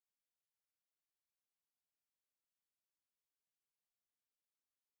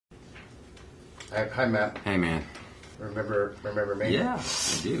Hi, Matt. Hey, man. Remember me? Yeah,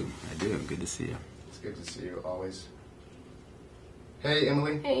 I do. Good to see you. It's good to see you always. Hey,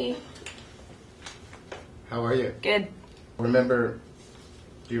 Emily. Hey. How are you? Good. Do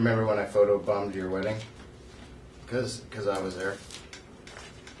you remember when I photobombed your wedding? Because I was there.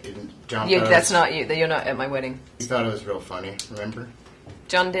 That's not you. You're not at my wedding. You thought it was real funny, remember?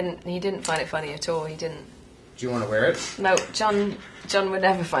 John didn't. He didn't find it funny at all. He didn't. Do you want to wear it? No, John would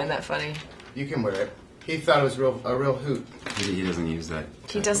never find that funny. You can wear it. He thought it was a real hoot. He doesn't use that.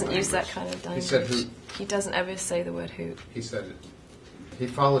 He doesn't use that kind of language. He said hoot. He doesn't ever say the word hoot. He said it. He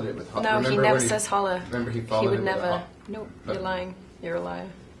followed it with holler. No, he never says holler. Remember he followed it with never. Nope, you're lying. You're a liar.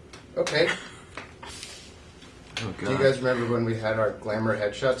 Okay. Oh, God. Do you guys remember when we had our glamour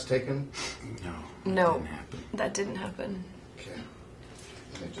headshots taken? No. That didn't happen. Okay.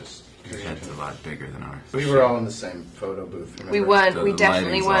 Let me just... Your head's a lot bigger than ours. We were all in the same photo booth, remember? We weren't. So we the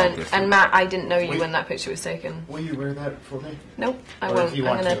definitely lighting's all weren't. different. And Matt, I didn't know you when that picture was taken. Will you wear that for me? Nope, I Or won't. if you I'm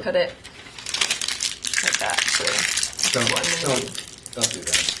want going to. to put it like that, actually. Don't do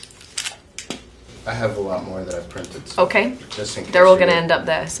that. I have a lot more that I've printed. So Okay. Just in case They're all going to end up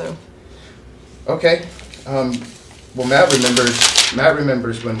there, so. Okay. Well, Matt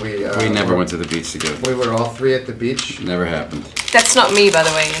remembers when we... We never went to the beach together. We were all three at the beach. Never happened. That's not me, by the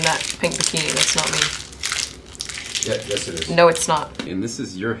way, in that pink bikini. That's not me. Yeah, yes, it is. No, it's not. And this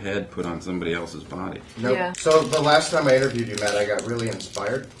is your head put on somebody else's body. Nope. Yeah. So the last time I interviewed you, Matt, I got really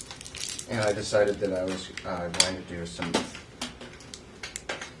inspired. And I decided that I was going to do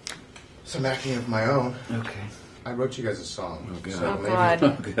some acting of my own. Okay. I wrote you guys a song. Oh, God. So Oh, God.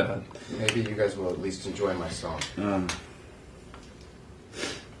 Oh, God. maybe you guys will at least enjoy my song.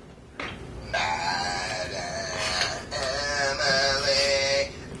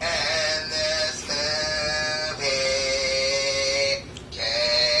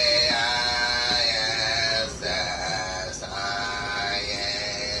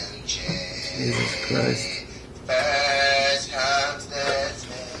 Jesus Christ. First comes this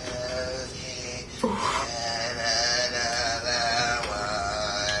melody, and another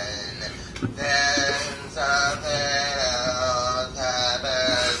one. Then something else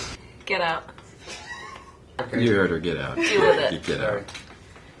happens. Get out. Okay. You heard her. Get out. Deal with it. You get Sorry. out.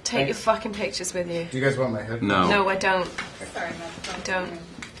 Take your fucking pictures with you. Do you guys want my head? No. No, I don't. Sorry, Matt. I don't.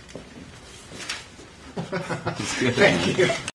 It's good. Thank you.